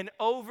and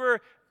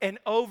over and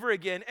over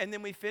again. And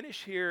then we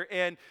finish here,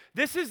 and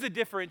this is the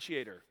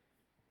differentiator.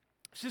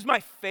 This is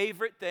my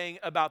favorite thing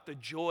about the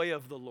joy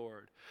of the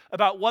Lord.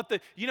 About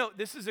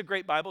this is a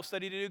great Bible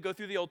study to do. Go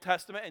through the Old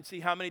Testament and see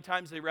how many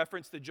times they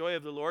reference the joy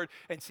of the Lord,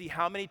 and see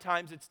how many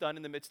times it's done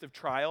in the midst of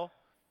trial.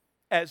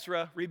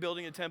 Ezra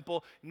rebuilding a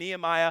temple,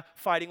 Nehemiah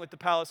fighting with the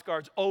palace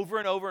guards over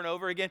and over and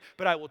over again.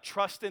 But I will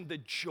trust in the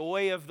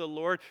joy of the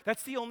Lord.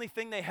 That's the only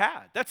thing they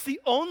had. That's the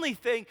only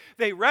thing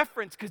they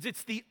reference, because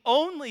it's the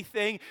only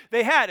thing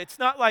they had. It's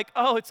not like,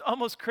 oh, it's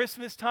almost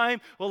Christmas time.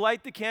 We'll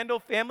light the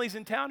candle, families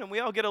in town, and we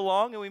all get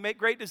along, and we make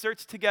great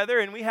desserts together,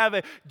 and we have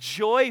a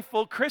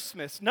joyful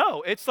Christmas.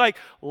 No, it's like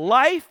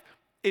life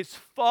is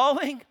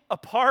falling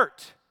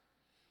apart.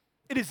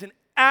 It is an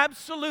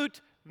absolute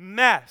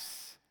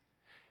mess.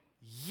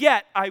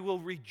 Yet I will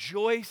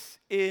rejoice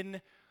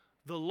in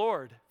the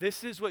Lord.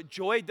 This is what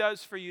joy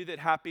does for you that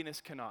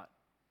happiness cannot.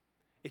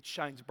 It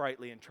shines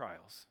brightly in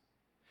trials.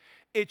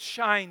 It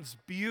shines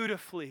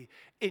beautifully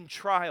in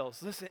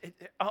trials. Listen,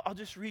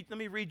 let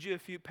me read you a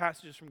few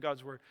passages from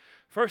God's Word.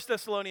 1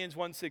 Thessalonians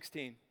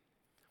 1:16.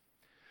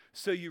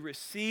 So you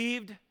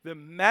received the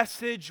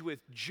message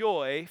with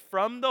joy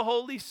from the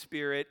Holy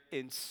Spirit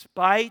in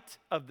spite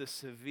of the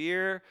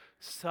severe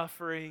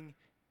suffering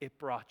it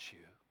brought you.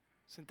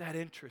 Isn't that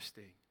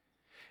interesting?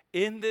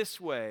 In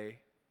this way,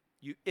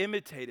 you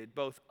imitated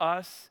both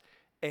us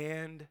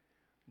and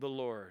the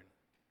Lord.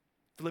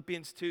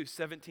 Philippians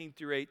 2:17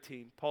 through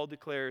 18, Paul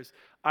declares,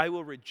 I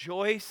will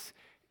rejoice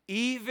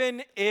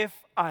even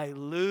if I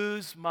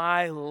lose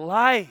my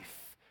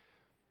life.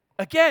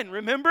 Again,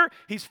 remember,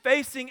 he's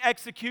facing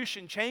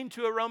execution, chained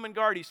to a Roman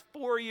guard. He's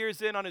 4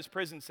 years in on his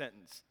prison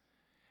sentence.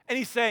 And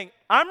he's saying,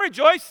 I'm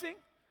rejoicing.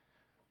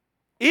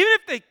 Even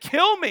if they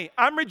kill me,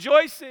 I'm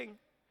rejoicing.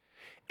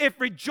 If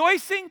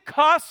rejoicing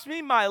costs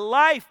me my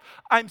life,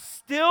 I'm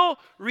still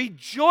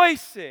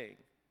rejoicing.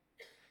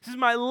 He says,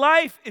 my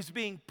life is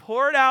being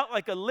poured out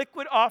like a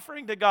liquid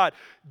offering to God,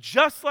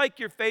 just like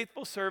your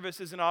faithful service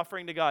is an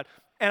offering to God.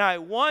 And I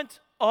want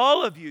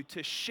all of you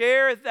to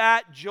share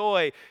that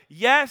joy.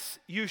 Yes,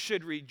 you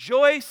should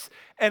rejoice,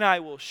 and I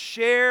will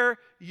share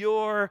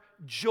your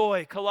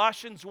joy.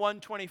 Colossians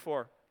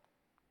 1:24.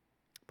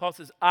 Paul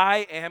says,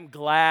 I am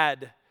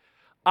glad.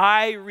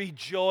 I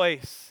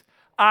rejoice.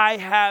 I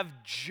have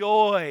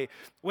joy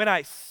when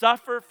I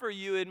suffer for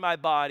you in my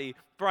body,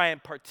 for I am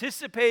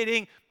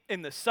participating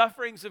in the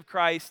sufferings of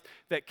Christ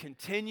that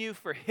continue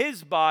for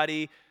his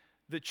body,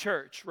 the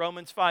church.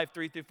 Romans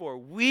 5:3-4.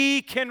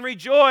 We can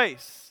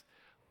rejoice.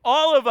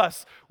 All of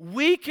us,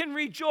 we can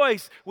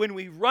rejoice when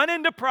we run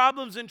into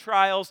problems and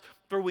trials,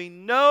 for we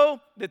know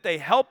that they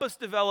help us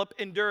develop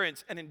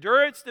endurance. And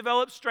endurance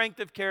develops strength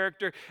of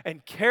character,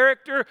 and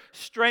character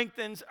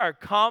strengthens our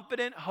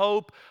confident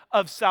hope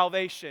of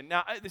salvation.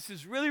 Now, this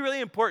is really, really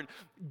important.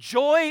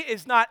 Joy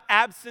is not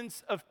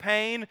absence of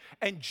pain,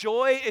 and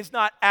joy is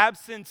not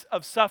absence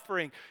of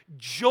suffering.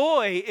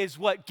 Joy is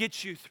what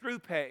gets you through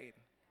pain.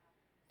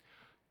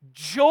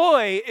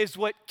 Joy is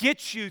what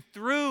gets you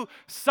through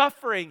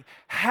suffering.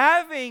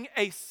 Having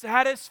a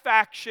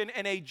satisfaction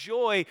and a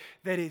joy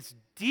that is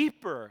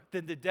deeper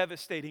than the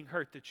devastating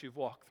hurt that you've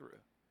walked through.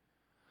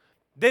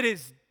 That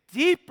is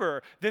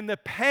deeper than the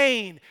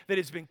pain that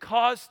has been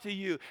caused to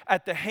you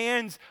at the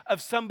hands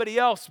of somebody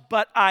else.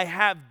 But I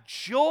have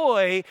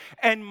joy,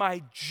 and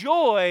my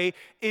joy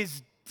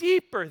is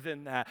deeper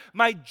than that.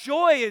 My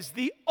joy is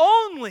the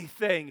only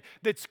thing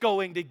that's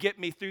going to get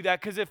me through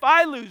that, because if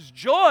I lose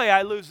joy,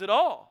 I lose it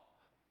all.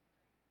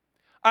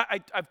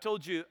 I've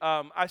told you,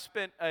 I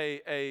spent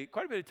quite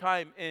a bit of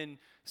time in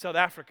South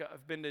Africa.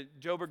 I've been to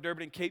Joburg,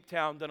 Durban, and Cape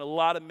Town, done a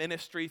lot of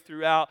ministry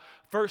throughout.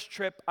 First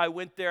trip I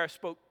went there, I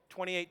spoke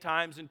 28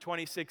 times in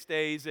 26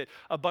 days at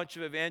a bunch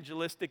of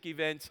evangelistic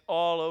events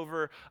all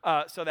over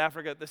South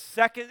Africa. The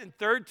second and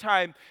third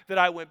time that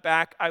I went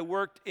back, I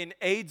worked in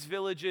AIDS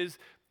villages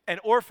and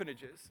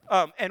orphanages.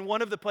 And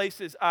one of the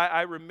places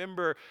I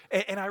remember,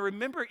 and I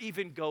remember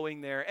even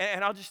going there,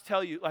 and I'll just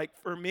tell you, like,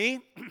 for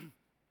me,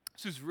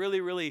 this was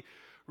really, really,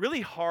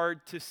 really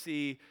hard to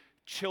see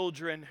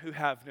children who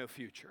have no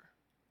future.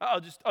 I'll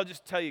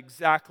just tell you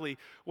exactly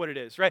what it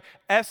is, right?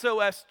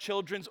 SOS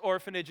Children's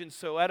Orphanage in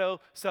Soweto,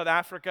 South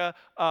Africa.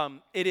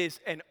 It is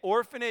an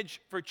orphanage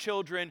for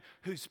children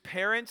whose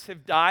parents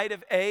have died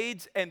of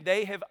AIDS, and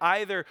they have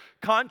either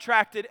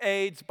contracted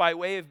AIDS by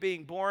way of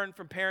being born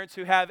from parents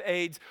who have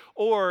AIDS,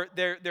 or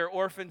they're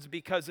orphans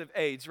because of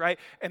AIDS, right?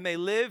 And they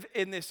live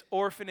in this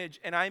orphanage,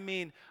 and I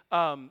mean,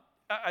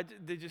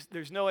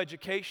 there's no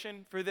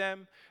education for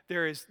them.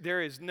 There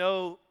is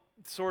no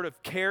sort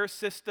of care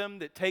system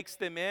that takes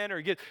them in,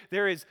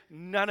 there is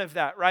none of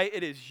that, right?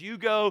 It is you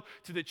go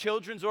to the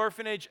children's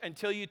orphanage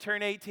until you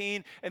turn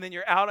 18, and then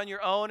you're out on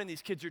your own, and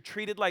these kids are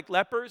treated like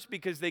lepers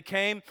because they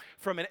came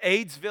from an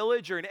AIDS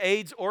village or an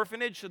AIDS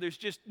orphanage, so there's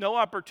just no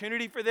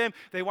opportunity for them.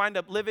 They wind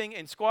up living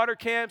in squatter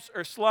camps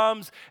or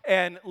slums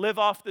and live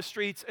off the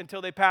streets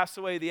until they pass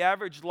away. The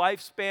average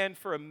lifespan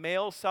for a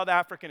male South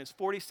African is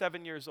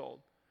 47 years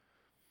old.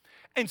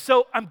 And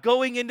so I'm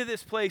going into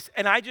this place,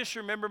 and I just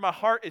remember my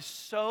heart is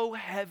so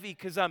heavy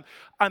because I'm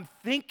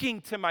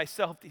thinking to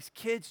myself, these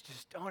kids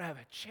just don't have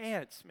a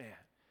chance, man.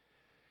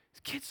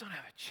 These kids don't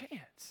have a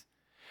chance.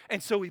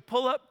 And so we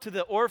pull up to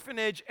the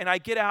orphanage, and I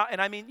get out,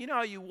 and I mean, you know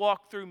how you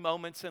walk through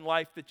moments in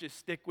life that just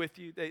stick with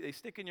you? They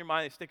stick in your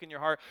mind, they stick in your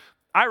heart.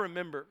 I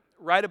remember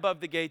right above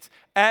the gates,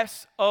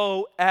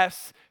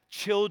 SOS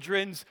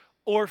Children's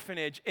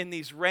Orphanage, in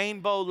these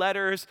rainbow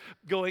letters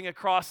going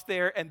across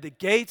there, and the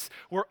gates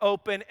were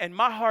open, and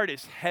my heart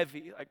is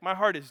heavy. Like, my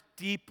heart is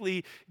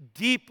deeply,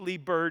 deeply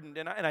burdened.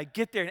 And I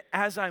get there, and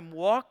as I'm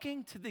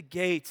walking to the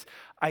gates,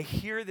 I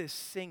hear this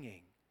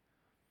singing.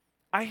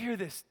 I hear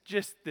this,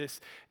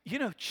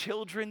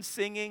 children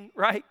singing,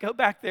 right? Go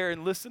back there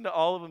and listen to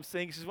all of them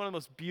sing. This is one of the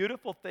most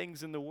beautiful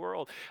things in the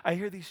world. I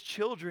hear these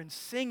children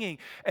singing,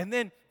 and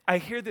then I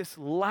hear this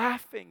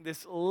laughing,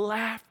 this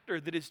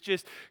laughter that is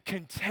just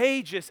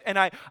contagious. And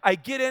I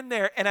get in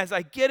there, and as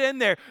I get in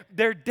there,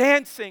 they're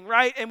dancing,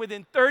 right? And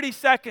within 30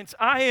 seconds,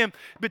 I am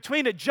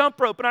between a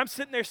jump rope, and I'm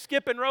sitting there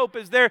skipping rope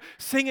as they're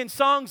singing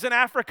songs in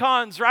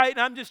Afrikaans, right?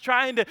 And I'm just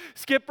trying to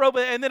skip rope.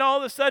 And then all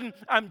of a sudden,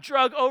 I'm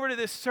dragged over to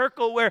this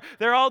circle where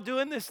they're all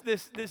doing this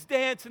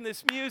dance and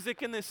this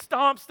music and this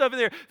stomp stuff.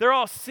 And they're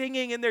all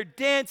singing and they're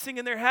dancing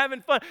and they're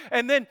having fun.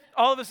 And then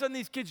all of a sudden,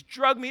 these kids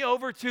drug me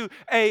over to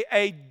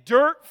a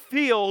dirt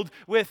field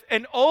with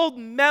an old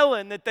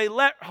melon that they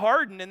let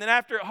harden, and then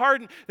after it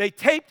hardened, they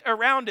taped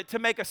around it to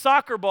make a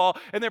soccer ball,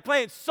 and they're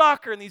playing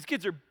soccer, and these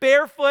kids are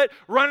barefoot,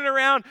 running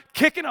around,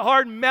 kicking a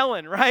hard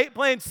melon, right?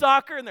 Playing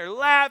soccer, and they're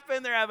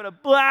laughing, they're having a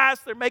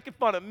blast, they're making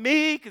fun of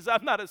me because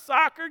I'm not a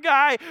soccer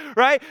guy,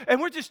 right? And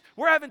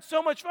we're having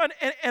so much fun,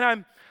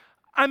 and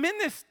I'm in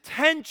this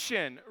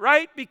tension,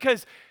 right?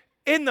 Because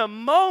in the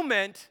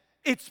moment,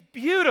 it's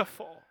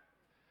beautiful.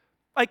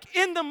 Like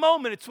in the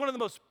moment, it's one of the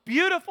most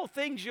beautiful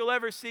things you'll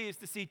ever see is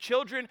to see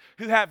children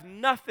who have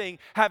nothing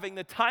having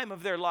the time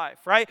of their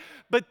life, right?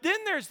 But then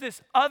there's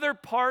this other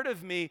part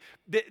of me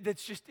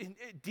that's just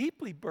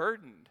deeply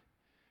burdened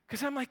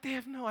because I'm like, they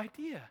have no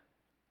idea.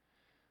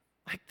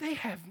 Like they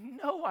have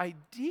no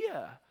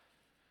idea.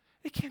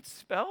 They can't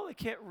spell, they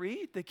can't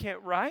read, they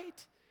can't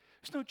write.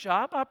 There's no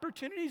job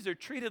opportunities. They're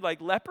treated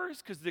like lepers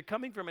because they're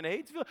coming from an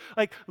AIDSville.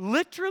 Like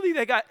literally,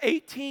 they got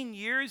 18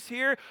 years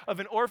here of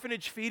an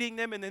orphanage feeding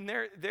them, and then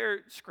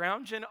they're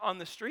scrounging on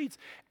the streets.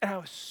 And I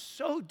was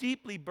so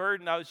deeply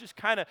burdened. I was just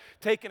kind of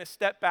taking a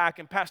step back.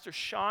 And Pastor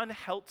Sean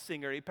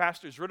Heltzinger, he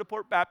pastors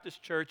Rudaport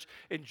Baptist Church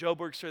in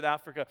Joburg, South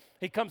Africa.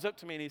 He comes up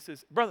to me and he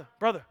says, brother.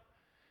 And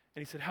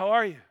he said, how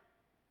are you?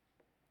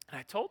 And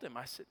I told him,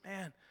 I said,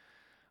 man,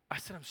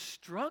 I'm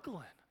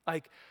struggling.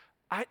 Like,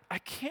 I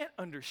can't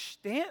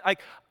understand.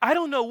 Like, I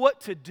don't know what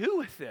to do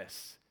with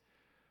this,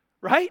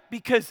 right?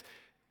 Because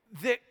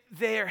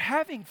they're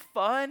having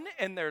fun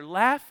and they're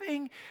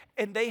laughing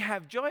and they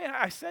have joy. And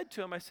I said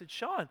to him, I said,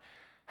 Sean,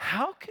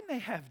 how can they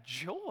have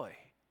joy?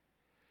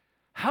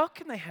 How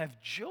can they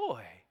have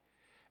joy?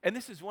 And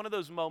this is one of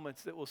those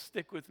moments that will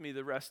stick with me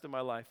the rest of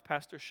my life.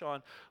 Pastor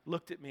Sean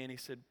looked at me and he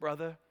said,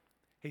 brother,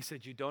 he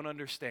said, you don't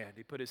understand.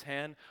 He put his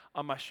hand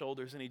on my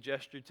shoulders and he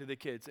gestured to the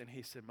kids and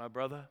he said, my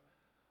brother,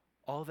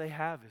 all they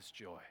have is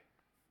joy.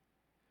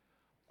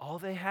 All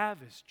they have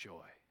is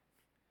joy.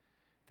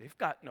 They've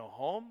got no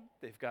home.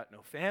 They've got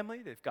no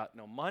family. They've got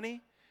no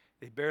money.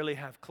 They barely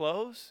have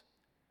clothes.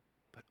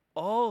 But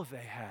all they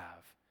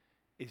have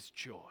is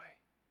joy.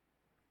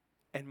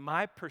 And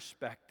my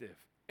perspective,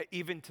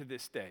 even to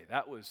this day,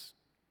 that was,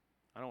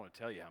 I don't want to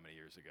tell you how many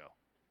years ago.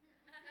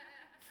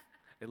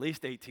 At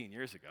least 18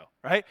 years ago,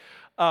 right?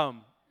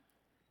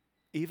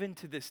 Even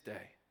to this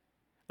day,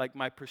 like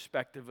my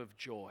perspective of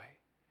joy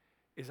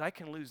is I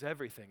can lose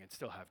everything and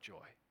still have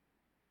joy.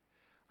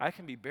 I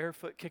can be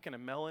barefoot kicking a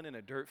melon in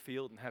a dirt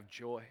field and have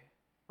joy,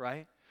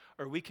 right?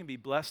 Or we can be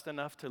blessed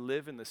enough to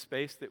live in the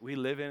space that we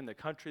live in the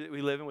country that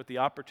we live in, with the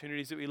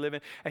opportunities that we live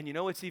in. And you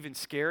know what's even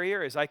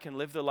scarier is I can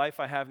live the life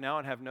I have now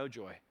and have no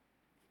joy.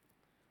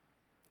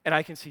 And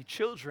I can see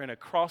children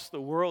across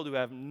the world who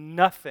have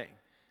nothing,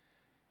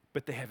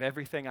 but they have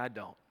everything I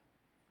don't.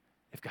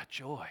 They've got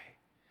joy.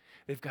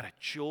 They've got a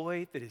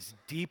joy that is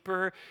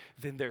deeper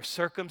than their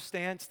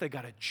circumstance. They've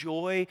got a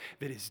joy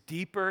that is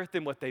deeper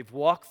than what they've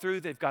walked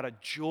through. They've got a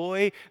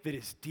joy that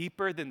is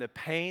deeper than the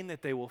pain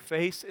that they will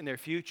face in their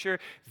future.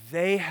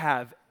 They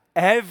have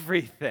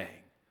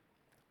everything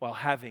while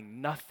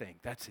having nothing.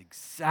 That's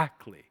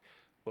exactly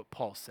what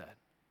Paul said.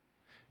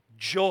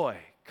 Joy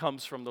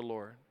comes from the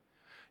Lord.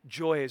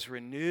 Joy is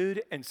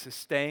renewed and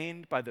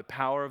sustained by the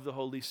power of the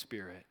Holy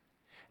Spirit.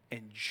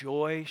 And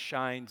joy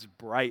shines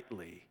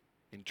brightly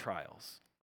in trials.